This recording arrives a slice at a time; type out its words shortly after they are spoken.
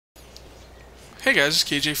Hey guys, it's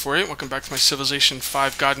KJ48. Welcome back to my Civilization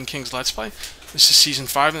 5 God and Kings Let's Play. This is Season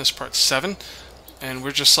 5 and this is Part 7. And we're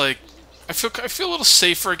just like... I feel a little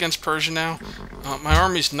safer against Persia now. My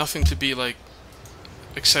army's nothing to be like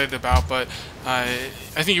excited about, but I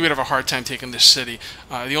think you would have a hard time taking this city.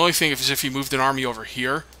 The only thing is if you moved an army over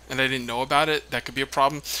here and I didn't know about it, that could be a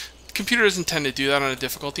problem. The computer doesn't tend to do that on a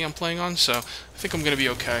difficulty I'm playing on, so I think I'm going to be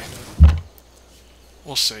okay.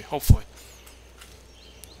 We'll see, hopefully.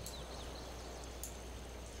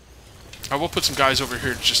 I will put some guys over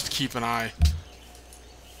here to just keep an eye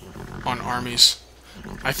on armies.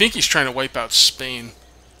 I think he's trying to wipe out Spain.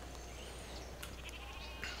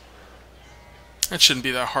 That shouldn't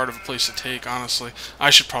be that hard of a place to take, honestly. I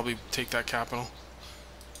should probably take that capital.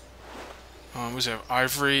 What does it have?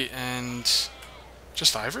 Ivory and...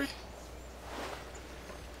 just Ivory?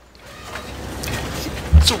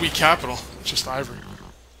 It's a weak capital. Just Ivory.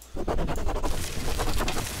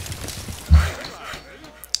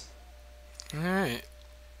 Alright.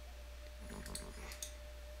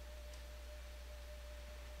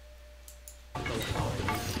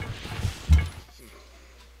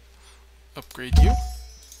 Upgrade you.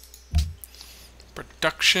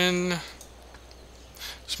 Production.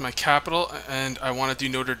 It's my capital, and I want to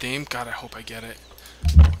do Notre Dame. God, I hope I get it.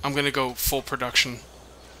 I'm going to go full production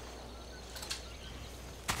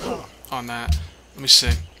on that. Let me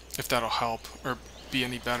see if that'll help or be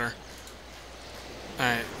any better.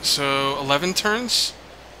 Alright, so 11 turns?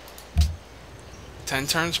 10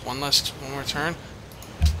 turns? One more turn?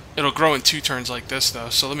 It'll grow in 2 turns like this, though,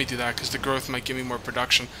 so let me do that, because the growth might give me more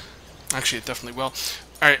production. Actually, it definitely will.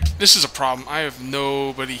 Alright, this is a problem. I have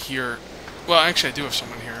nobody here. Well, actually, I do have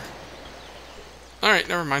someone here. Alright,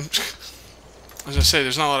 never mind. As I say,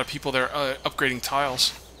 there's not a lot of people there upgrading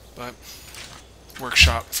tiles, but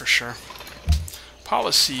workshop for sure.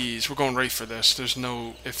 Policies. We're going right for this. There's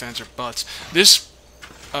no ifs, ands, or buts. This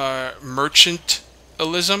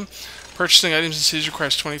mercantilism, purchasing items and cities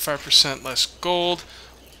requires 25% less gold,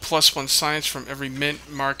 plus 1 science from every mint,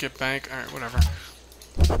 market, bank. Alright, whatever.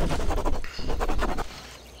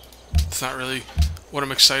 It's not really what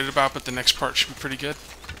I'm excited about, but the next part should be pretty good.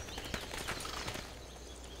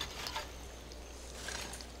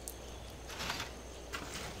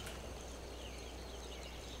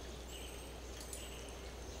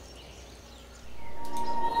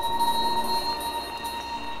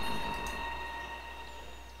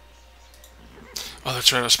 Oh,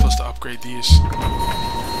 that's right, I was supposed to upgrade these.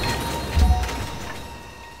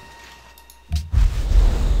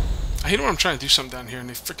 I hate when I'm trying to do something down here and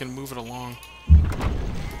they freaking move it along. There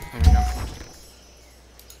we go.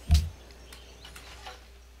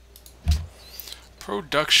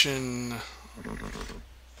 Production.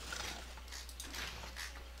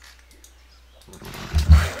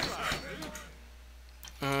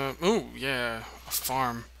 Oh, yeah, a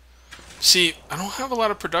farm. See, I don't have a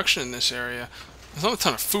lot of production in this area. There's not a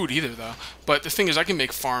ton of food either, though. But the thing is, I can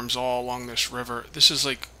make farms all along this river. This is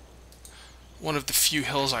like one of the few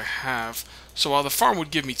hills I have. So while the farm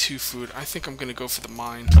would give me 2 food, I think I'm going to go for the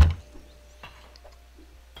mine.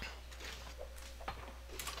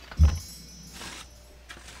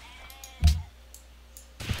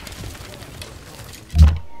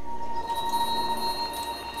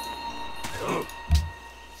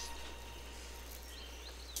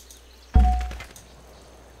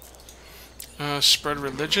 Spread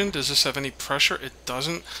religion. Does this have any pressure? It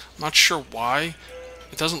doesn't. I'm not sure why.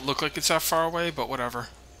 It doesn't look like it's that far away, but whatever.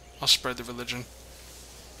 I'll spread the religion.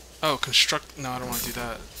 Oh, construct... No, I don't want to do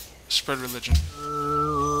that. Spread religion.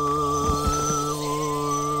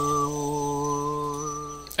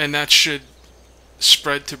 And that should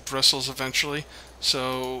spread to Brussels eventually.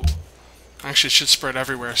 So... actually, it should spread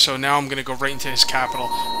everywhere. So now I'm going to go right into his capital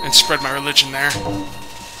and spread my religion there.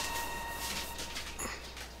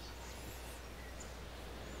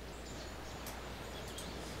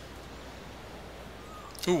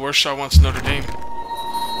 Ooh, Warsaw wants Notre Dame.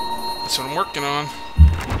 That's what I'm working on.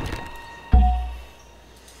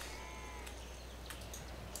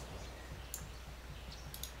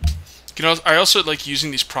 You know, I also like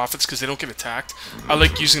using these prophets because they don't get attacked. I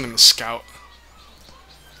like using them as scout.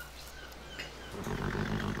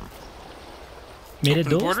 मेरे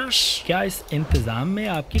Open दोस्त, borders? क्या इस इंतजाम में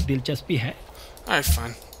आपकी दिलचस्पी है? Alright,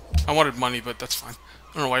 fine. I wanted money, but that's fine. I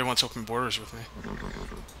don't know why he wants open borders with me.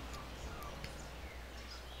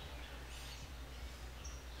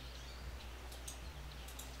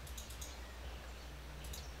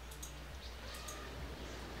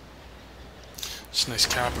 It's a nice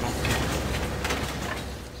capital.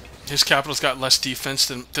 His capital's got less defense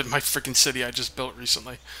than my freaking city I just built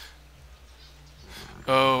recently.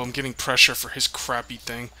 Oh, I'm getting pressure for his crappy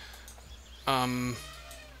thing. Alright,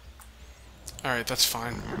 that's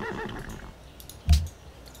fine.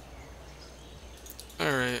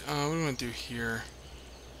 Alright, what do we want to do here?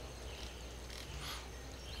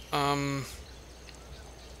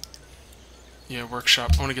 Yeah,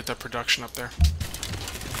 workshop. I want to get that production up there.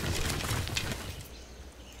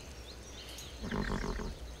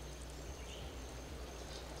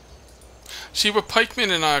 See, with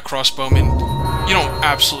pikemen and crossbowmen, you don't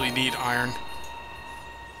absolutely need iron.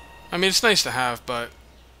 I mean, it's nice to have, but...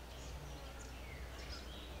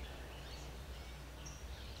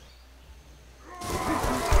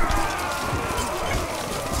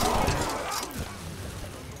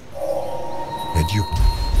 And you...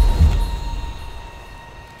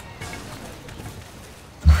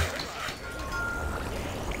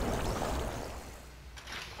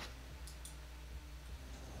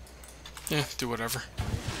 Yeah, do whatever.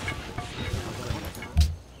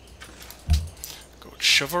 Go with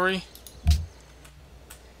chivalry.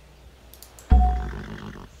 I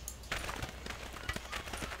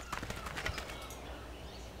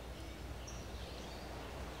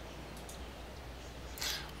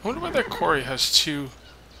wonder why that quarry has 2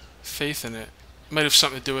 faith in it. Might have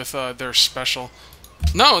something to do with their special.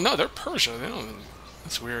 No, they're Persia. They don't.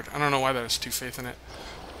 That's weird. I don't know why that has 2 faith in it.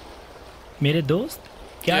 मेरे दोस्त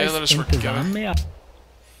क्या Yeah, let us इस work इंतजाम together. में आप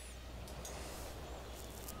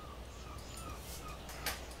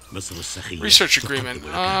Research agreement.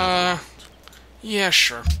 Yeah,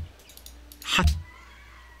 sure.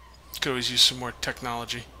 Could always use some more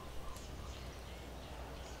technology.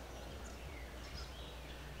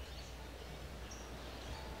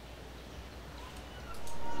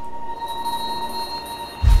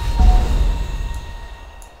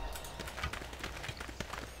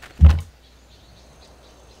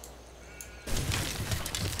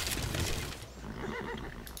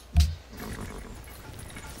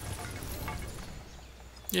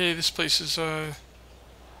 Yay, this place is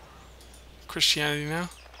Christianity now.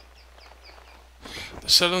 The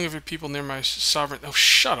settling of your people near my sovereign... Oh,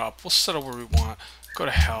 shut up. We'll settle where we want. Go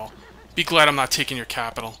to hell. Be glad I'm not taking your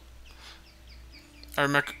capital. I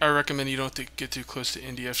recommend you don't get too close to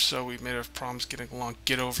India. If so, we've made our problems getting along.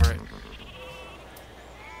 Get over it.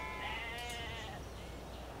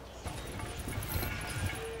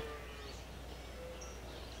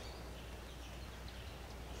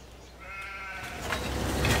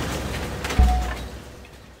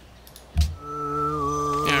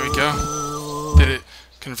 There we go. Did it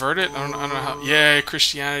convert it? I don't know how. Yay,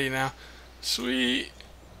 Christianity now. Sweet.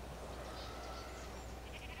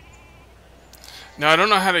 Now, I don't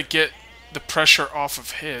know how to get the pressure off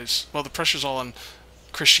of his. Well, the pressure's all on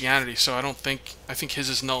Christianity, so I think his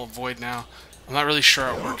is null and void now. I'm not really sure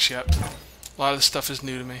how it works yet. A lot of this stuff is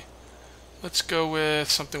new to me. Let's go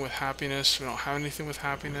with something with happiness. We don't have anything with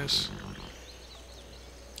happiness.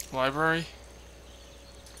 Library.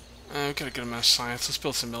 We've got a good amount of science. Let's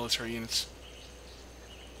build some military units.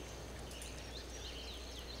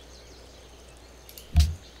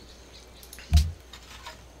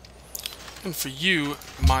 And for you,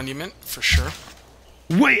 monument, for sure.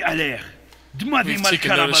 وي عليه دماغي We've ما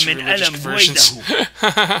taken الكرامة notice of من religious ألم conversions.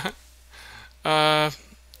 ويده.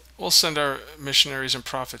 We'll send our missionaries and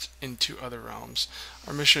prophets into other realms.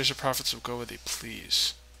 Our missionaries and prophets will go where they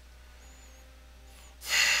please.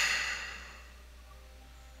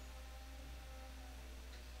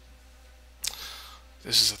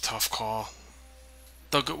 This is a tough call.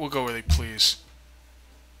 We'll go where they please.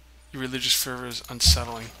 Your religious fervor is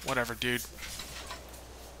unsettling. Whatever, dude.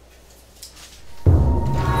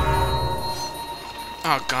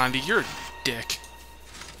 Oh, Gandhi, you're a dick.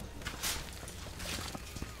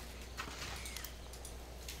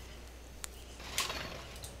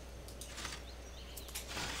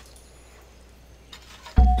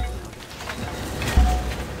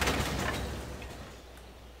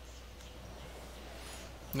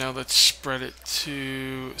 Now let's spread it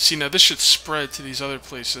to... See, now this should spread to these other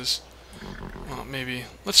places. Well, maybe.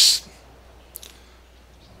 Let's...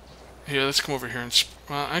 Here, let's come over here and...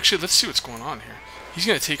 Well, actually, let's see what's going on here. He's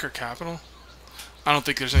going to take our capital? I don't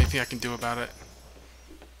think there's anything I can do about it.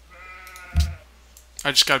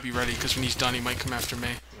 I just got to be ready, because when he's done, he might come after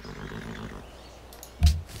me.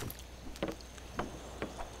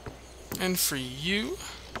 And for you...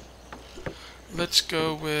 Let's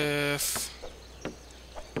go with...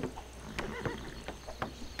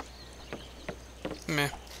 Meh.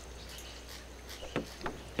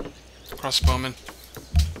 Crossbowman.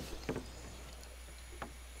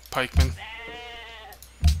 Pikeman.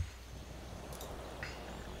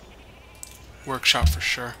 Workshop for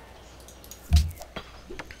sure.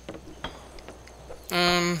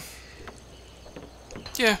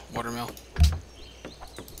 Yeah, watermill.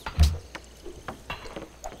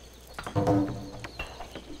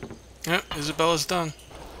 Isabella's done.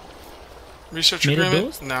 Research मेरे agreement?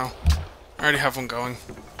 दोस्त? No. I already have one going.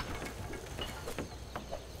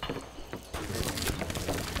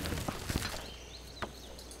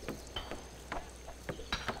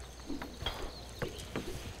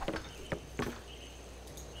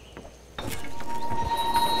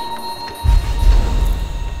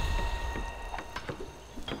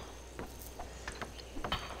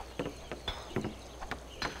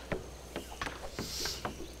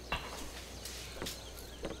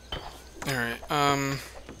 Alright,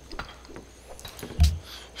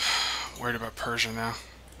 worried about Persia now.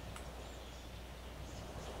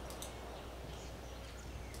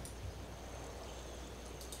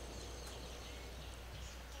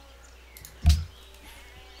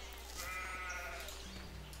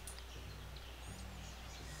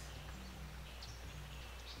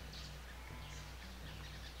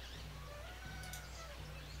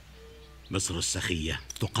 مصر السخية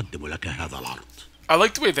تقدم لك هذا العرض. I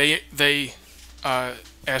like the way they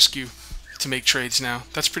ask you to make trades now.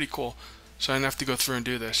 That's pretty cool. So I don't have to go through and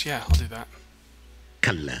do this. Yeah, I'll do that.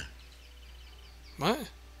 كلا. What?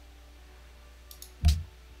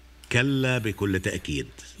 كلا بكل تأكيد.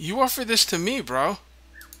 You offer this to me, bro.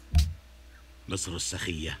 مصر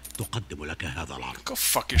السخية تقدم لك هذا العرض. Go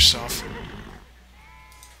fuck yourself.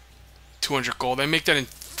 200 gold. I make that in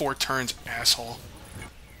 4 turns, asshole.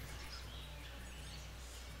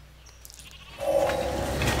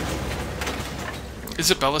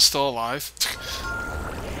 Isabella's still alive?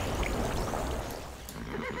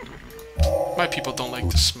 My people don't like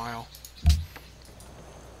to smile.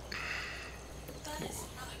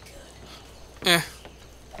 Eh.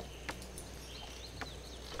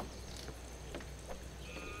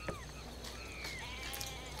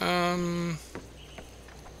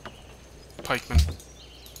 Pikeman.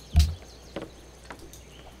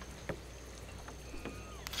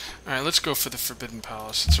 Alright, let's go for the Forbidden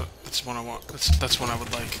Palace. That's one I want. That's one I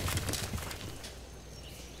would like.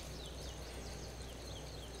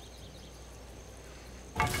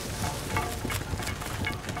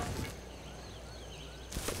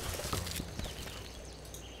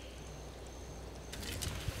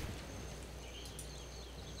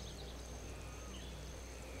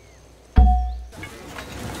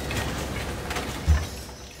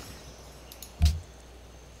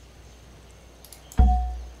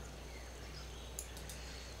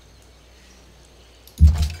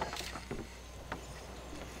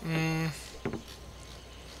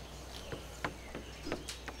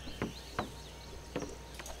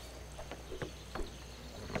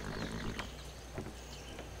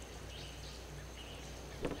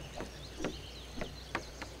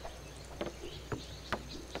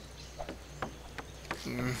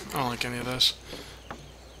 I don't like any of this.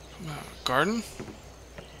 Garden?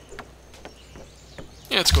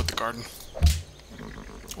 Yeah, let's go with the garden.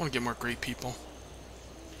 I want to get more great people.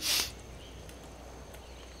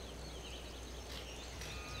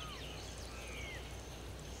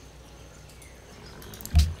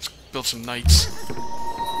 Let's build some knights.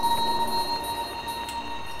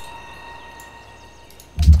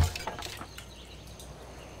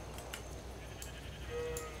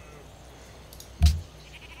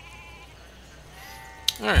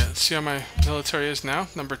 Alright, let's see how my military is now.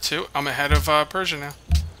 Number 2. I'm ahead of Persia now.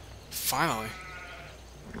 Finally.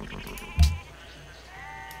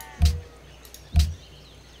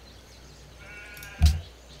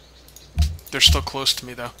 They're still close to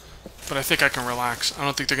me though. But I think I can relax. I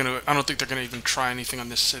don't think they're gonna even try anything on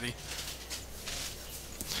this city.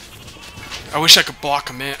 I wish I could block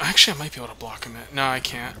them in. Actually, I might be able to block them in. No, I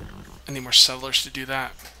can't. I need more settlers to do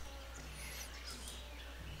that.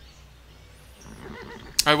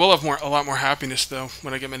 I will have a lot more happiness though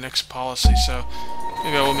when I get my next policy, so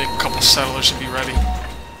maybe I will make a couple settlers and be ready.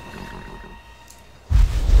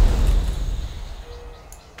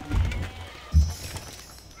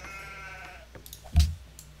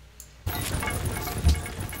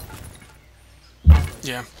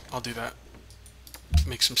 Yeah, I'll do that.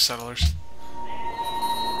 Make some settlers.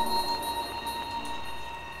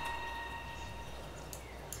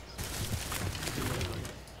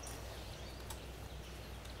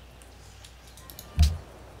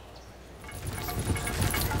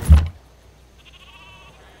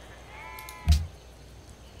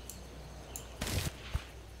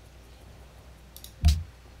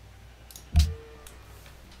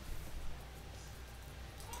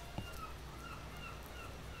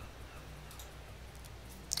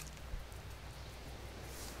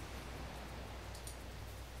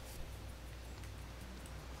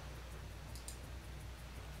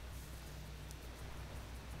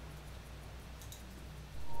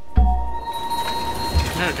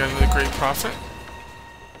 Alright, got another great prophet.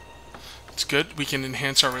 It's good. We can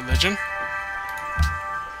enhance our religion.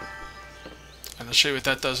 And I'll show you what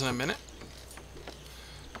that does in a minute.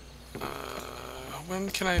 When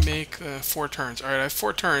can I make 4 turns? Alright, I have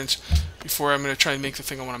 4 turns before I'm going to try and make the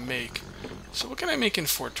thing I want to make. So what can I make in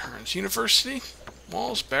 4 turns? University?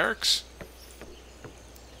 Walls? Barracks?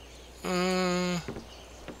 I'm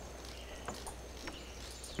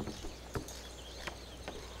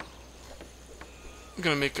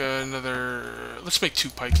going to make another... Let's make 2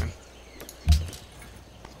 pikemen.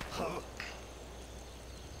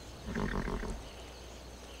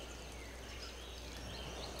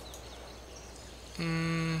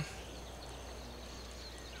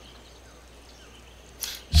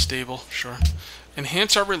 Stable, sure.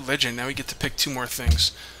 Enhance our religion. Now we get to pick 2 more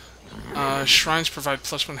things. Shrines provide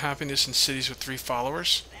 +1 happiness in cities with 3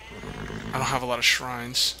 followers. I don't have a lot of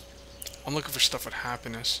shrines. I'm looking for stuff with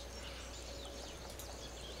happiness.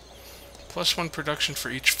 +1 production for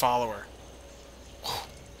each follower. Whew.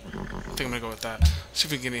 I think I'm going to go with that. See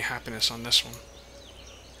if we can get any happiness on this one.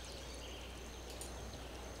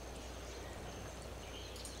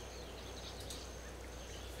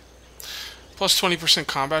 +20%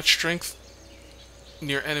 combat strength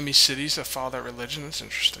near enemy cities that follow that religion. That's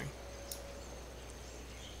interesting.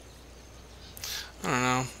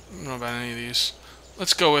 I don't know about any of these.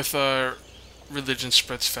 Let's go with religion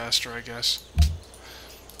spreads faster, I guess.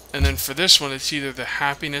 And then for this one, it's either the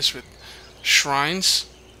happiness with shrines.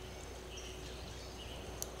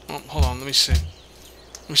 Oh, hold on, let me see.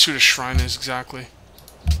 Let me see what a shrine is exactly.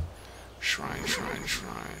 Shrine.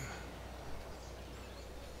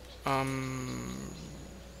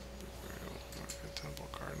 Temple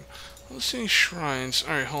garden. Let's see any shrines.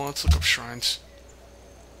 Alright, hold on, let's look up shrines.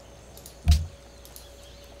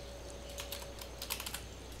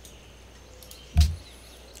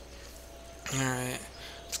 Alright.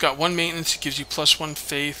 It's got 1 maintenance, it gives you +1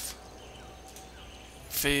 faith.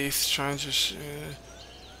 Shrines just...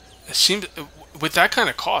 it seems... with that kind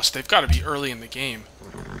of cost, they've got to be early in the game.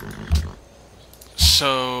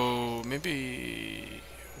 So, maybe...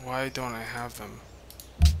 Why don't I have them?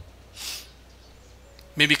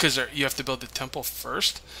 Maybe because you have to build the temple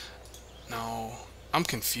first? No. I'm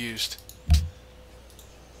confused.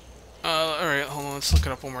 Alright, hold on, let's look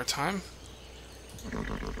it up one more time.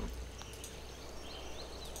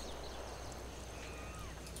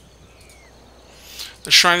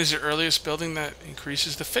 The shrine is the earliest building that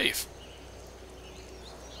increases the faith.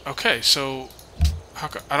 Okay, so... how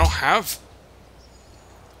come I don't have...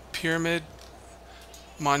 pyramid...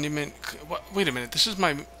 monument... What? Wait a minute, this is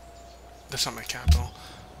my... That's not my capital.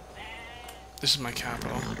 This is my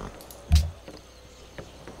capital.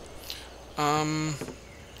 Garden,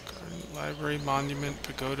 library, monument,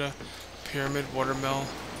 pagoda, pyramid, watermill.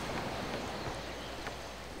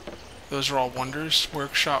 Those are all wonders.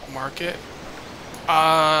 Workshop, market.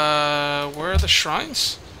 Where are the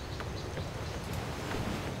shrines?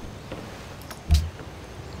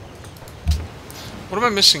 What am I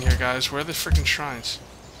missing here, guys? Where are the freaking shrines?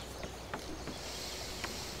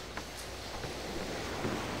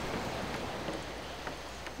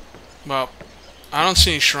 Well, I don't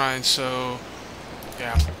see any shrines, so...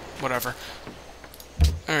 yeah, whatever.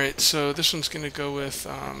 Alright, so this one's gonna go with,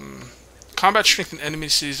 combat strength in enemy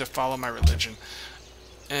cities that follow my religion.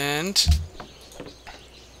 And...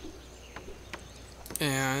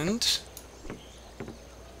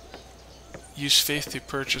 use faith to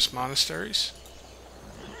purchase monasteries.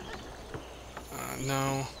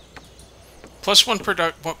 No.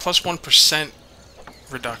 +1%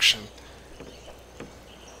 reduction.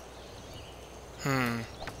 I'm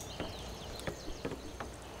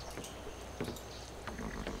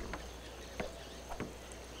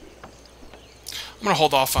gonna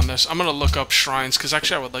hold off on this. I'm gonna look up shrines, because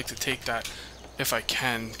actually I would like to take that if I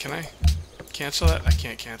can. Can I cancel that? I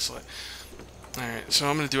can't cancel it. Alright, so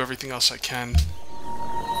I'm gonna do everything else I can.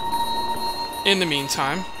 In the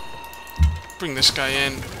meantime, bring this guy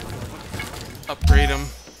in, upgrade him,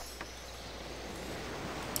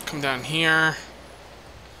 come down here.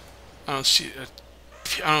 I don't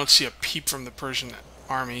see a peep from the Persian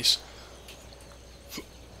armies.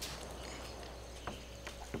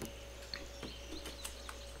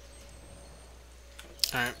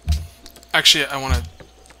 Alright. Actually, I want to...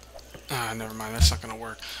 never mind. That's not going to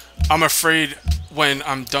work. I'm afraid when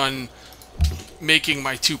I'm done making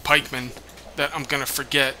my 2 pikemen that I'm going to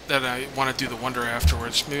forget that I want to do the wonder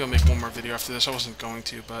afterwards. Maybe I'll make one more video after this. I wasn't going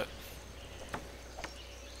to, but...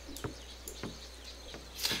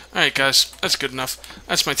 Alright, guys. That's good enough.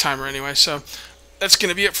 That's my timer anyway, so... That's going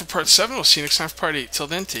to be it for part 7. We'll see you next time for part 8. Till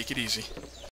then, take it easy.